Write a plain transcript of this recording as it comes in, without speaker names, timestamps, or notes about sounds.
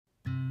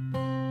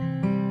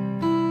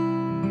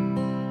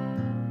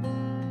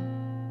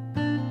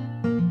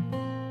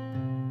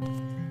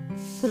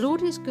The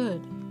Lord is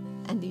good,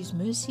 and His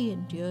mercy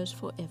endures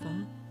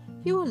forever.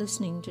 You are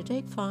listening to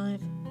Take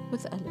 5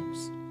 with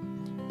Alex.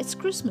 It's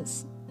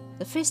Christmas,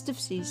 the festive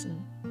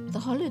season, the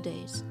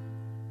holidays,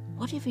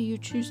 whatever you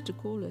choose to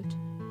call it.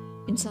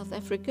 In South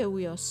Africa,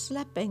 we are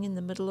slap bang in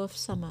the middle of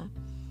summer,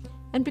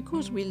 and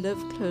because we live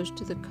close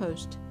to the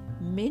coast,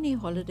 many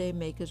holiday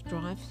makers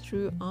drive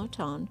through our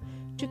town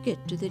to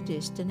get to their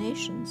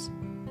destinations.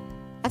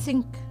 I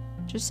think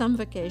to some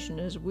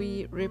vacationers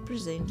we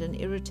represent an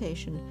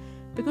irritation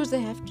because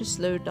they have to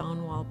slow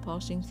down while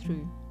passing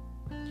through.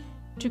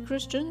 To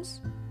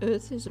Christians,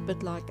 Earth is a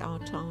bit like our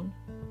town.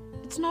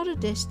 It's not a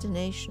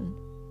destination,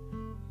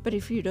 but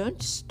if you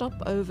don't stop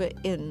over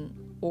in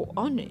or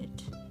on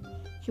it,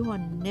 you are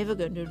never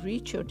going to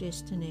reach your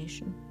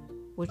destination,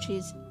 which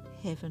is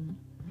heaven.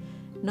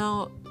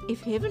 Now, if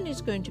heaven is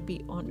going to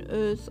be on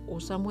earth or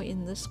somewhere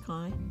in the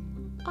sky,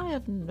 I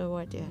have no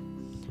idea.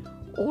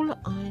 All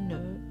I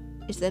know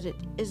is that it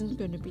isn't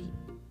going to be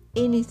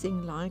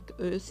anything like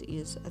earth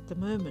is at the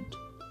moment.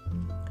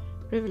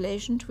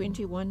 Revelation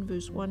 21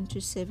 verse 1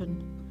 to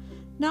 7.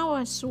 Now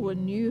I saw a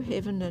new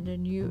heaven and a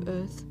new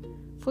earth,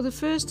 for the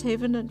first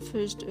heaven and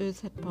first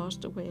earth had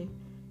passed away,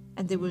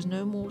 and there was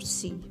no more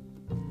sea.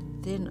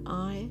 Then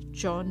I,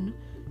 John,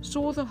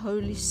 saw the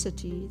holy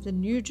city, the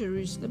new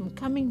Jerusalem,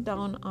 coming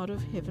down out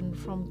of heaven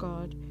from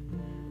God,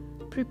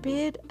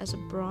 prepared as a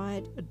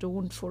bride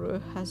adorned for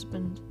her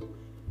husband.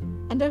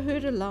 And I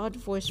heard a loud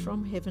voice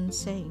from heaven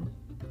saying,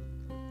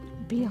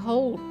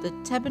 Behold, the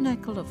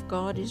tabernacle of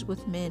God is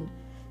with men,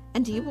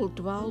 and He will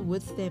dwell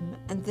with them,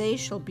 and they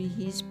shall be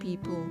His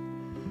people.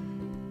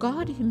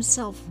 God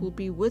Himself will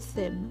be with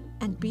them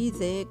and be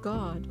their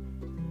God,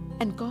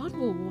 and God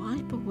will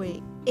wipe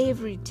away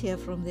every tear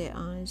from their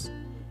eyes.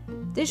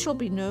 There shall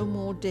be no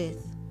more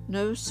death,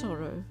 no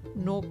sorrow,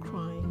 nor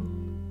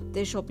crying.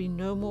 There shall be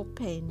no more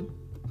pain,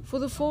 for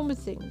the former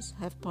things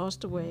have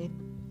passed away.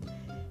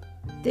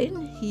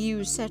 Then He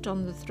who sat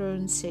on the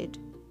throne said,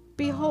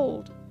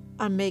 Behold,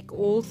 I make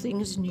all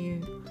things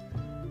new.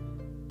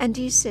 And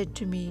He said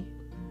to me,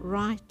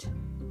 Write,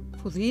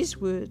 for these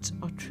words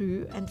are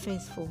true and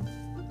faithful.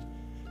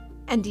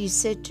 And He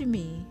said to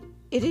me,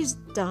 It is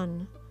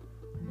done.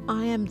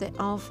 I am the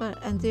Alpha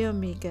and the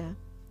Omega,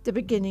 the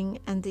beginning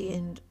and the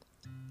end.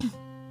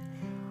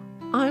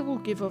 I will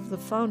give of the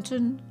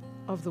fountain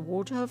of the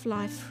water of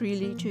life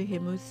freely to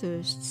him who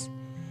thirsts.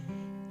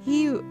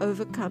 He who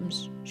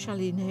overcomes shall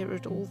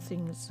inherit all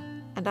things,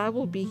 and I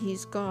will be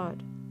his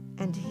God,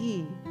 and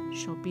he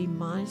shall be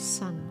my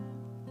son.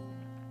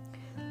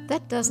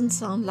 That doesn't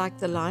sound like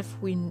the life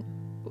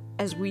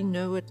as we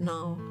know it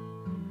now,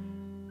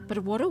 but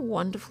what a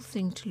wonderful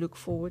thing to look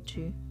forward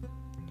to.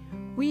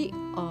 We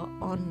are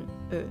on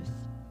earth.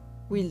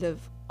 We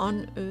live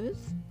on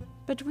earth,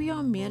 but we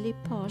are merely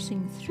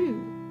passing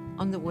through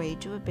on the way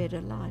to a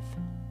better life.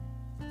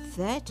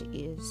 That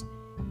is,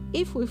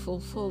 if we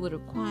fulfill the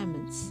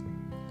requirements,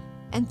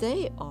 and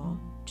they are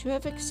to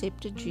have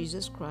accepted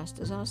Jesus Christ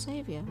as our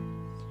Savior.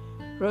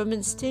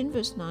 Romans 10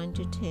 verse 9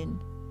 to 10.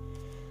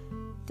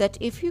 That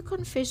if you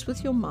confess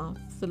with your mouth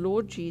the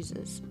Lord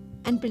Jesus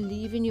and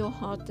believe in your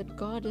heart that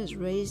God has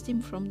raised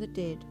Him from the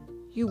dead,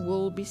 you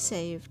will be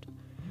saved.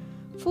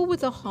 For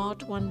with the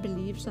heart one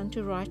believes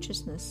unto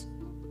righteousness,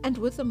 and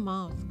with the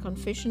mouth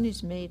confession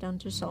is made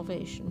unto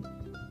salvation.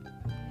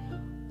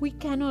 We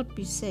cannot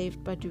be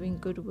saved by doing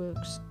good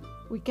works.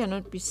 We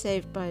cannot be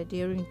saved by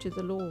adhering to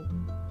the law.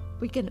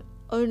 We can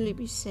only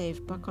be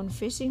saved by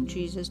confessing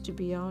Jesus to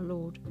be our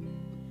Lord.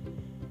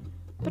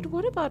 But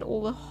what about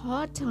all the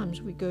hard times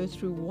we go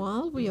through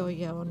while we are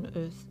here on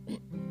earth?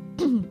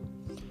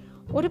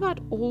 What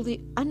about all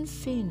the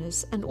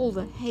unfairness and all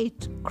the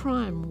hate,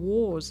 crime,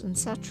 wars, and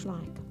such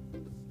like?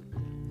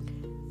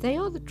 They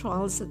are the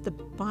trials that the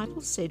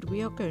Bible said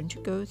we are going to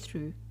go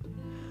through.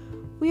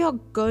 We are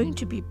going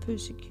to be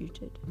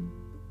persecuted,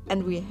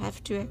 and we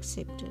have to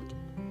accept it.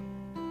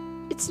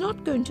 It's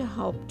not going to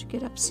help to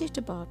get upset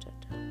about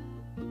it.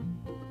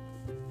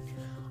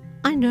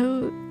 I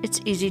know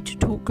it's easy to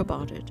talk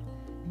about it,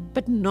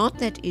 but not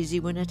that easy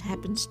when it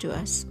happens to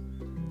us.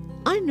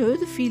 I know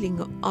the feeling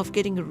of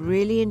getting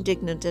really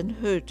indignant and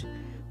hurt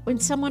when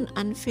someone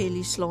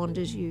unfairly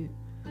slanders you.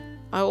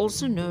 I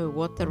also know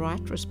what the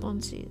right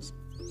response is.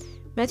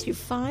 Matthew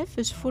 5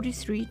 verse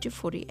 43 to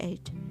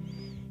 48.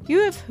 You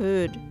have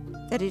heard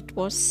that it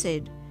was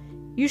said,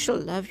 You shall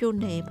love your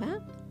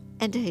neighbor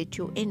and hate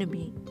your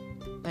enemy.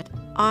 But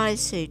I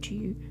say to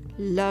you,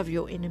 love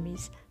your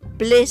enemies,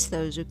 bless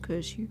those who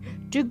curse you,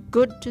 do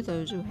good to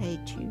those who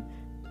hate you,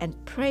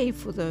 and pray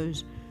for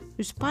those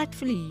who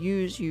spitefully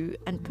use you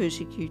and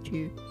persecute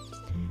you,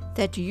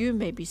 that you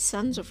may be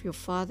sons of your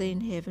Father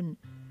in heaven.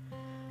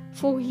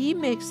 For He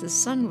makes the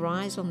sun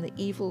rise on the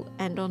evil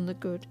and on the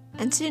good,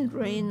 and send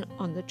rain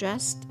on the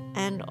just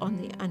and on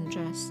the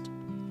unjust.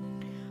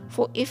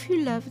 For if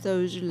you love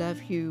those who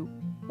love you,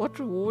 what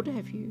reward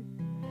have you?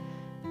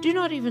 Do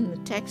not even the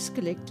tax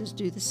collectors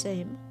do the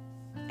same?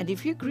 And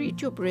if you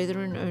greet your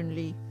brethren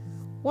only,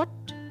 what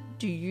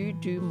do you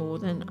do more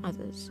than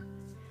others?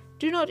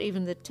 Do not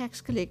even the tax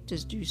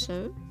collectors do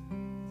so?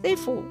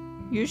 Therefore,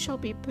 You shall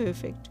be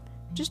perfect,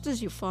 just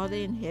as your Father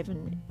in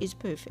heaven is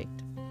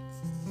perfect.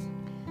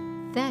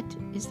 That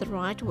is the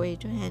right way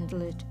to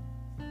handle it,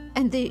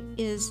 and there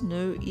is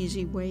no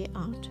easy way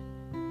out.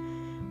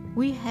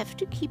 We have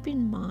to keep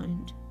in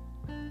mind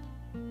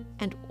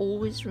and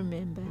always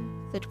remember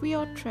that we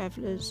are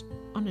travelers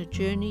on a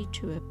journey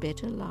to a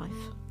better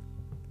life.